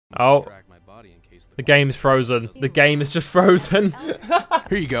Oh. The game's frozen. The game is just frozen.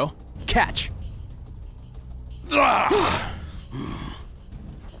 Here you go. Catch.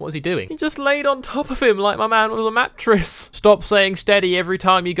 What is he doing? He just laid on top of him like my man was a mattress. Stop saying steady every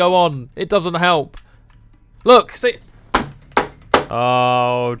time you go on. It doesn't help. Look, see.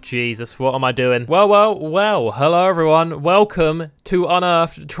 Oh, Jesus, what am I doing? Well, hello everyone. Welcome to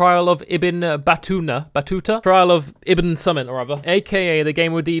Unearthed Trial of Ibn Battuta? Trial of Ibn Summit, or other. AKA the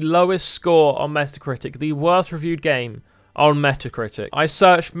game with the lowest score on Metacritic, the worst reviewed game on Metacritic. I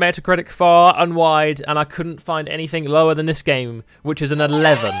searched Metacritic far and wide, and I couldn't find anything lower than this game, which is an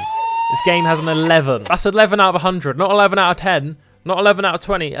 11. This game has an 11. That's 11 out of 100, not 11 out of 10. Not 11 out of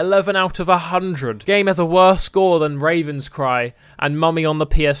 20, 11 out of 100. Game has a worse score than Raven's Cry and Mummy on the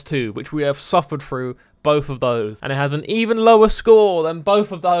PS2, which we have suffered through both of those. And it has an even lower score than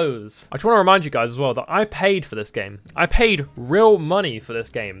both of those. I just want to remind you guys as well that I paid for this game. I paid real money for this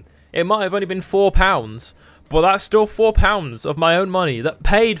game. It might have only been £4, but that's still £4 of my own money that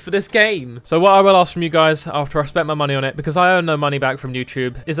paid for this game. So what I will ask from you guys after I spent my money on it, because I earn no money back from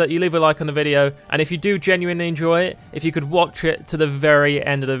YouTube, is that you leave a like on the video, and if you do genuinely enjoy it, if you could watch it to the very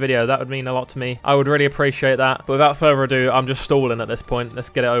end of the video, that would mean a lot to me. I would really appreciate that. But without further ado, I'm just stalling at this point. Let's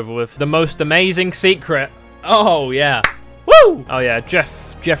get it over with. The most amazing secret. Oh yeah. Woo! Oh yeah,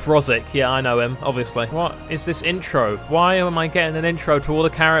 Jeff Rosick. Yeah, I know him, obviously. What is this intro? Why am I getting an intro to all the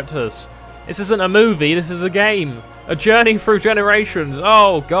characters? This isn't a movie, this is a game. A journey through generations.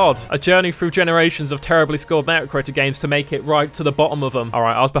 Oh, God. A journey through generations of terribly scored Metacritic games to make it right to the bottom of them. All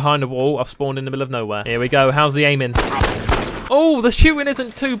right, I was behind a wall. I've spawned in the middle of nowhere. Here we go. How's the aiming? Oh, the shooting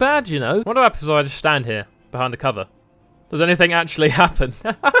isn't too bad, you know. What happens if I just stand here behind the cover? Does anything actually happen?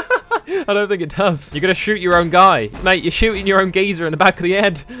 I don't think it does. You're going to shoot your own guy. Mate, you're shooting your own geezer in the back of the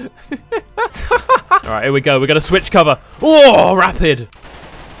head. All right, here we go. We're going to switch cover. Oh, rapid.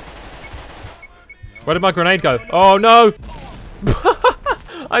 Where did my grenade go? Oh, no!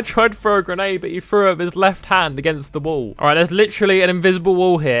 I tried to throw a grenade, but he threw it with his left hand against the wall. All right, there's literally an invisible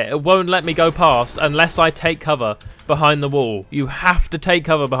wall here. It won't let me go past unless I take cover behind the wall. You have to take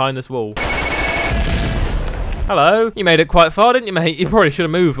cover behind this wall. Hello. You made it quite far, didn't you, mate? You probably should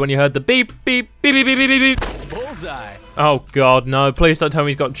have moved when you heard the beep, beep, beep, beep, beep, beep, beep, beep. Bullseye. Oh, God, no. Please don't tell me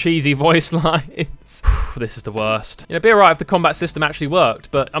he's got cheesy voice lines. This is the worst. You know, it'd be alright if the combat system actually worked,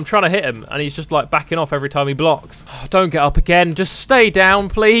 but I'm trying to hit him, and he's just, like, backing off every time he blocks. Oh, don't get up again. Just stay down,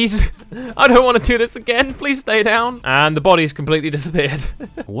 please. I don't want to do this again. Please stay down. And the body's completely disappeared.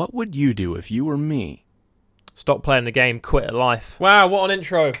 What would you do if you were me? Stop playing the game. Quit at life. Wow, what an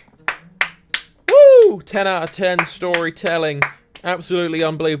intro. Woo! 10 out of 10 storytelling. Absolutely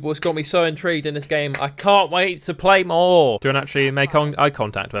unbelievable. It's got me so intrigued in this game. I can't wait to play more. Do you want to actually make eye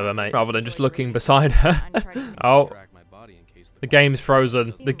contact with her, mate? Rather than just looking beside her. Oh. The game's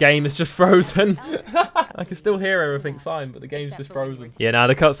frozen. The game is just frozen. I can still hear everything fine, but the game's just frozen. Yeah, now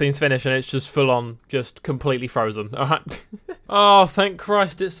the cutscene's finished and it's just full on, just completely frozen. Alright. Oh, thank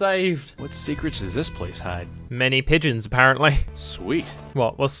Christ it's saved. What secrets does this place hide? Many pigeons, apparently. Sweet.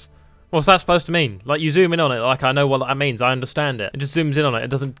 What? What's that supposed to mean? Like, you zoom in on it, like I know what that means, I understand it. It just zooms in on it, it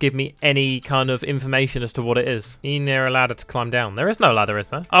doesn't give me any kind of information as to what it is. You near a ladder to climb down. There is no ladder, is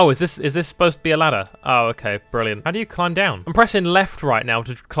there? Oh, is this supposed to be a ladder? Oh, okay, brilliant. How do you climb down? I'm pressing left right now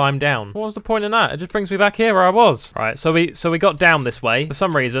to climb down. What was the point in that? It just brings me back here where I was. All right, so we got down this way. For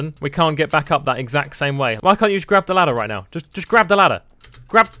some reason, we can't get back up that exact same way. Why can't you just grab the ladder right now? Just grab the ladder.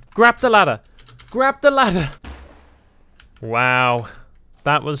 Grab the ladder. Grab the ladder. Wow.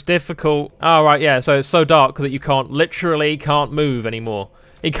 That was difficult. Oh, right, yeah, so it's so dark that you literally can't move anymore.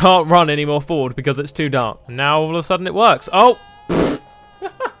 You can't run any more forward because it's too dark. Now, all of a sudden, it works. Oh!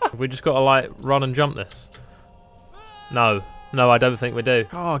 Have we just got to, like, run and jump this? No. No, I don't think we do.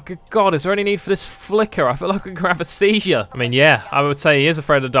 Oh, good God, is there any need for this flicker? I feel like we could have a seizure. I mean, yeah, I would say he is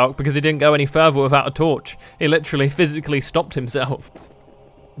afraid of the dark because he didn't go any further without a torch. He literally physically stopped himself.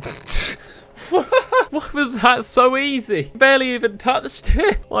 Why was that so easy? Barely even touched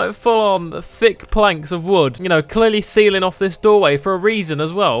it. Like full on thick planks of wood. You know, clearly sealing off this doorway for a reason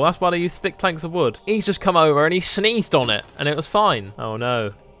as well. That's why they use thick planks of wood. He's just come over and he sneezed on it and it was fine. Oh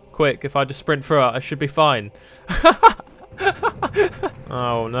no. Quick, if I just sprint through it, I should be fine.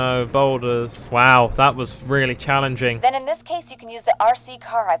 Oh no, boulders. Wow, that was really challenging. Then in this case, you can use the RC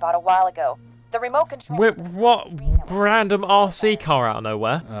car I bought a while ago. The remote control. What random RC car out of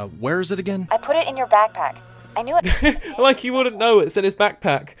nowhere? Where is it again? I put it in your backpack. I knew it. Like he wouldn't know it's in his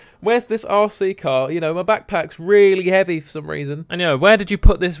backpack. Where's this RC car? You know, my backpack's really heavy for some reason. And you know, where did you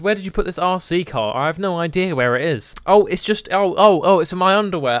put this? Where did you put this RC car? I have no idea where it is. Oh, it's just, oh, it's in my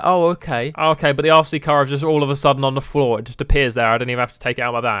underwear. Oh, okay. Okay, but the RC car is just all of a sudden on the floor. It just appears there. I didn't even have to take it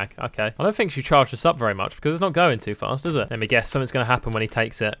out of my bag. Okay. I don't think she charged us up very much because it's not going too fast, is it? Let me guess, something's going to happen when he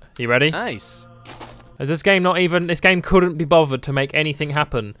takes it. You ready? Nice. As this game this game couldn't be bothered to make anything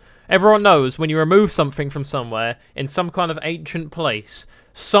happen. Everyone knows when you remove something from somewhere in some kind of ancient place,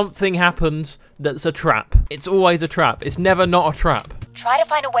 something happens that's a trap. It's always a trap. It's never not a trap. Try to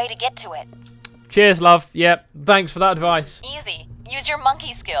find a way to get to it. Cheers, love. Yep, thanks for that advice. Easy. Use your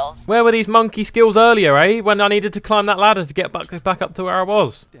monkey skills. Where were these monkey skills earlier, eh? When I needed to climb that ladder to get back up to where I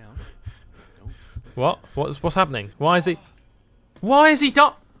was. What? What's happening? Why is he Why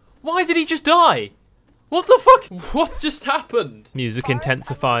did he just die? What the fuck? What just happened? Music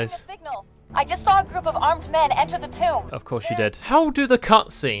intensifies. I just saw a group of armed men enter the tomb. Of course you did. How do the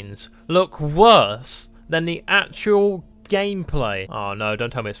cutscenes look worse than the actual gameplay? Oh no,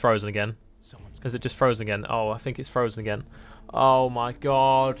 don't tell me it's frozen again. Is it just frozen again? Oh, I think it's frozen again. Oh my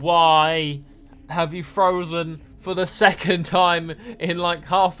god. Why have you frozen for the second time in like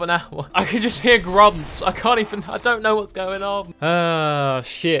half an hour? I can just hear grunts. I don't know what's going on. Ah,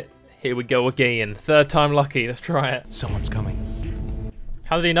 shit. Here we go again. Third time lucky. Let's try it. Someone's coming.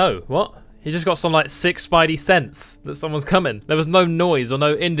 How did he know? What? He just got some like sick spidey sense that someone's coming. There was no noise or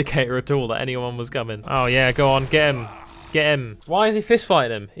no indicator at all that anyone was coming. Oh yeah, go on, get him. Get him. Why is he fist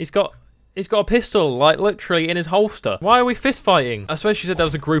fighting him? He's got a pistol, like literally in his holster. Why are we fist fighting? I swear she said there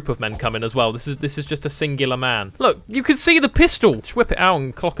was a group of men coming as well. This is just a singular man. Look, you can see the pistol. Just whip it out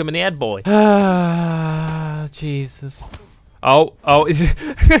and clock him in the head, boy. Ah, Jesus. Oh, I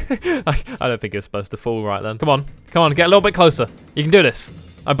don't think it was supposed to fall right then. Come on, get a little bit closer. You can do this.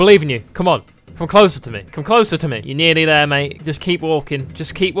 I believe in you. Come on. Come closer to me. Come closer to me. You're nearly there, mate. Just keep walking.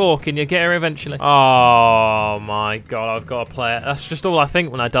 Just keep walking. You'll get her eventually. Oh, my God. I've got to play it. That's just all I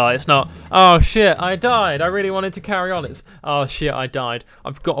think when I die. It's not, oh, shit, I died. I really wanted to carry on. It's, oh, shit, I died.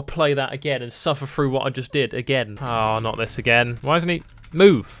 I've got to play that again and suffer through what I just did again. Oh, not this again. Why doesn't he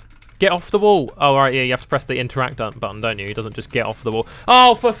move? Get off the wall. Oh, right, yeah, you have to press the interact button, don't you? He doesn't just get off the wall.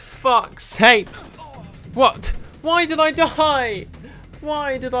 Oh, for fuck's sake. What? Why did I die?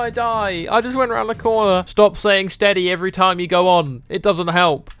 Why did I die? I just went around the corner. Stop saying steady every time you go on. It doesn't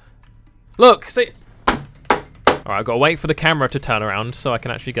help. Look, see? All right, I've got to wait for the camera to turn around so I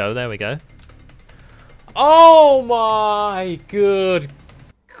can actually go. There we go. Oh my good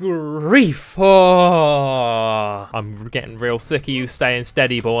grief. Oh, I'm getting real sick of you staying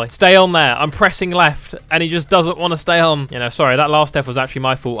steady, boy. Stay on there. I'm pressing left and he just doesn't want to stay on. You know, sorry, that last death was actually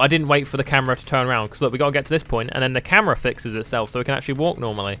my fault. I didn't wait for the camera to turn around because look, we got to get to this point and then the camera fixes itself so we can actually walk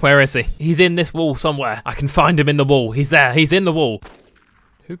normally. Where is he? He's in this wall somewhere. I can find him in the wall. He's there. He's in the wall.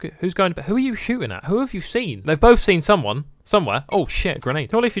 Who's going to... Who are you shooting at? Who have you seen? They've both seen someone somewhere. Oh shit,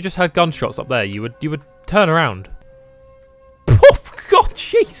 grenade. Surely if you just had gunshots up there, you would turn around. Oh God,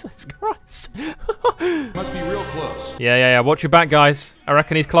 Jesus Christ. Must be real close. Yeah. Watch your back, guys. I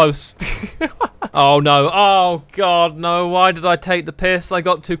reckon he's close. Oh no. Oh God, no. Why did I take the piss? I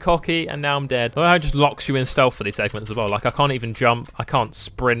got too cocky and now I'm dead. Oh, it just locks you in stealth for these segments as well. Like I can't even jump. I can't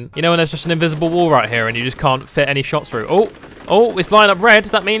sprint. You know when there's just an invisible wall right here and you just can't fit any shots through. Oh, it's lined up red.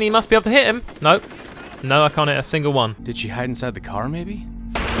 Does that mean he must be able to hit him? Nope. No, I can't hit a single one. Did she hide inside the car, maybe?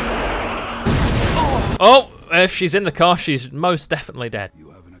 Oh, if she's in the car, she's most definitely dead. You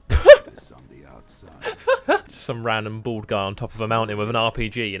have an accomplice on the outside. Some random bald guy on top of a mountain with an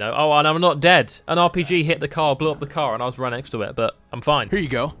RPG, you know? Oh, and I'm not dead. An RPG hit the car, blew up the car, and I was right next to it, but I'm fine. Here you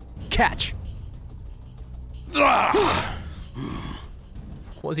go. Catch.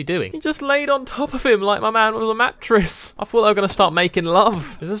 What was he doing? He just laid on top of him like my man was a mattress. I thought they were going to start making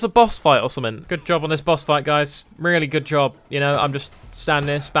love. Is this a boss fight or something? Good job on this boss fight, guys. Really good job. You know, I'm just standing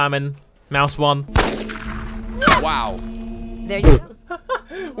there spamming. Mouse one. Wow. There you go.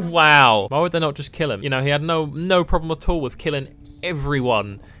 Wow. Why would they not just kill him? You know, he had no problem at all with killing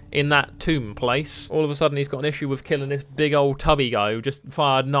everyone in that tomb place. All of a sudden, he's got an issue with killing this big old tubby guy who just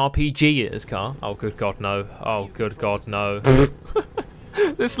fired an RPG at his car. Oh, good God, no. Oh, good God, no.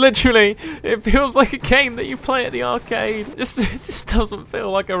 This literally, it feels like a game that you play at the arcade. It just doesn't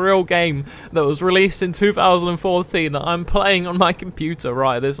feel like a real game that was released in 2014 that I'm playing on my computer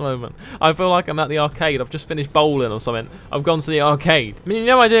right at this moment. I feel like I'm at the arcade. I've just finished bowling or something. I've gone to the arcade. I mean,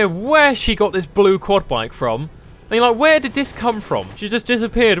 no idea where she got this blue quad bike from. I mean, like, where did this come from? She just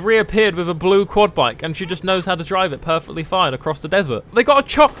disappeared, reappeared with a blue quad bike, and she just knows how to drive it perfectly fine across the desert. They got a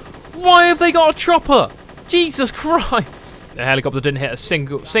chop. Why have they got a chopper? Jesus Christ. The helicopter didn't hit a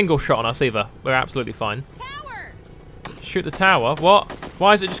single shot on us either. We're absolutely fine. shoot the tower. What?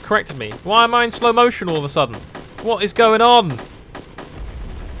 Why has it just corrected me? Why am I in slow motion all of a sudden? What is going on?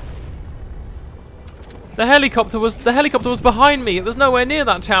 The helicopter was behind me. It was nowhere near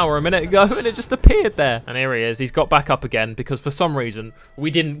that tower a minute ago, and it just appeared there. And here he is. He's got back up again because for some reason we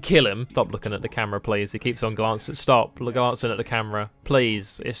didn't kill him. Stop looking at the camera, please. He keeps on glancing. Stop glancing at the camera,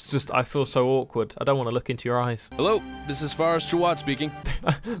 please. It's just I feel so awkward. I don't want to look into your eyes. Hello, this is Faris Chawat speaking.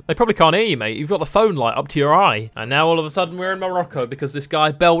 They probably can't hear you, mate. You've got the phone light up to your eye. And now all of a sudden we're in Morocco because this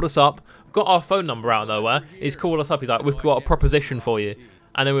guy bailed us up, got our phone number out of nowhere. He's called us up. He's like, we've got a proposition for you.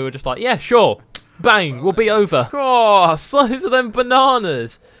 And then we were just like, yeah, sure. Bang, we'll be over. Oh, size of them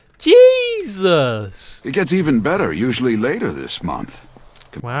bananas. Jesus. It gets even better, usually later this month.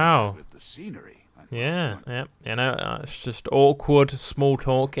 Wow. With the scenery. Yeah. You know, it's just awkward small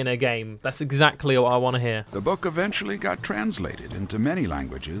talk in a game. That's exactly what I want to hear. The book eventually got translated into many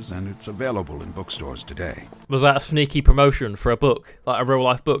languages, and it's available in bookstores today. Was that a sneaky promotion for a book? Like a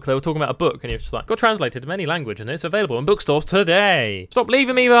real-life book? They were talking about a book, and you're just like, got translated to many languages, and it's available in bookstores today. Stop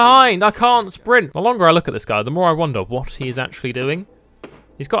leaving me behind. I can't sprint. The longer I look at this guy, the more I wonder what he's actually doing.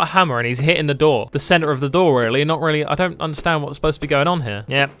 He's got a hammer and he's hitting the door. The center of the door, really. Not really. I don't understand what's supposed to be going on here.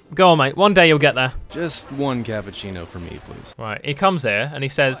 Yeah, go on, mate. One day you'll get there. Just one cappuccino for me, please. Right, he comes here and he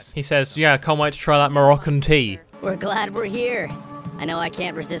says, yeah, can't wait to try that Moroccan tea. We're glad we're here. I know I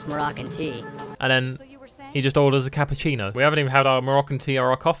can't resist Moroccan tea. And then he just orders a cappuccino. We haven't even had our Moroccan tea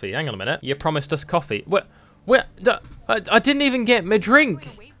or our coffee. Hang on a minute. You promised us coffee. I didn't even get my drink.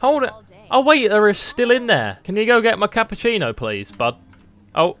 Hold it. Oh, wait, there is still in there. Can you go get my cappuccino, please, bud?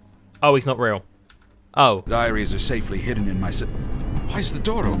 Oh, he's not real. Oh. Diaries are safely hidden in my Why is the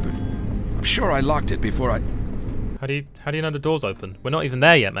door open? I'm sure I locked it before I... How do you know the door's open? We're not even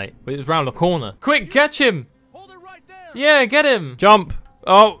there yet, mate. It was round the corner. Quick, catch him! Hold it right there. Yeah, get him! Jump!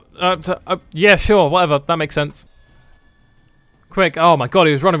 Oh, yeah, sure, whatever. That makes sense. Quick, oh my god,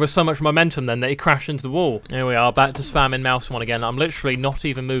 he was running with so much momentum then that he crashed into the wall. Here we are, back to spamming mouse 1 again. I'm literally not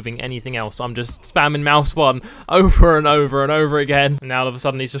even moving anything else. I'm just spamming mouse 1 over and over and over again. And now all of a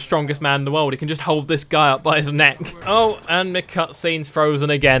sudden he's the strongest man in the world. He can just hold this guy up by his neck. Oh, and the cutscene's frozen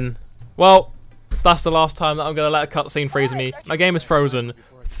again. Well, that's the last time that I'm going to let a cutscene freeze me. My game is frozen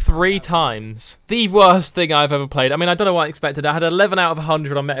 3 times. The worst thing I've ever played. I mean, I don't know what I expected. I had 11 out of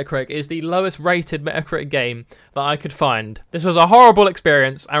 100 on Metacritic. It's the lowest rated Metacritic game that I could find. This was a horrible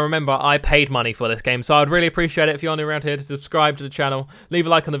experience. And remember, I paid money for this game, so I'd really appreciate it if you're new around here to subscribe to the channel, leave a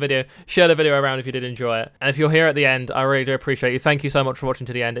like on the video, share the video around if you did enjoy it. And if you're here at the end, I really do appreciate you. Thank you so much for watching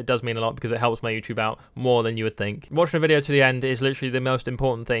to the end. It does mean a lot because it helps my YouTube out more than you would think. Watching a video to the end is literally the most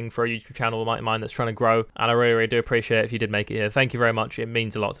important thing for a YouTube channel like mine that's trying to grow. And I really, really do appreciate it if you did make it here. Thank you very much. It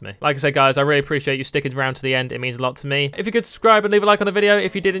means a lot to me. Like I said, guys, I really appreciate you sticking around to the end. It means a lot to me. If you could subscribe and leave a like on the video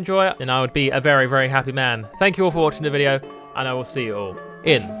if you did enjoy it, then I would be a very, very happy man. Thank you all for watching the video, and I will see you all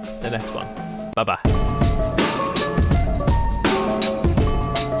in the next one. Bye-bye.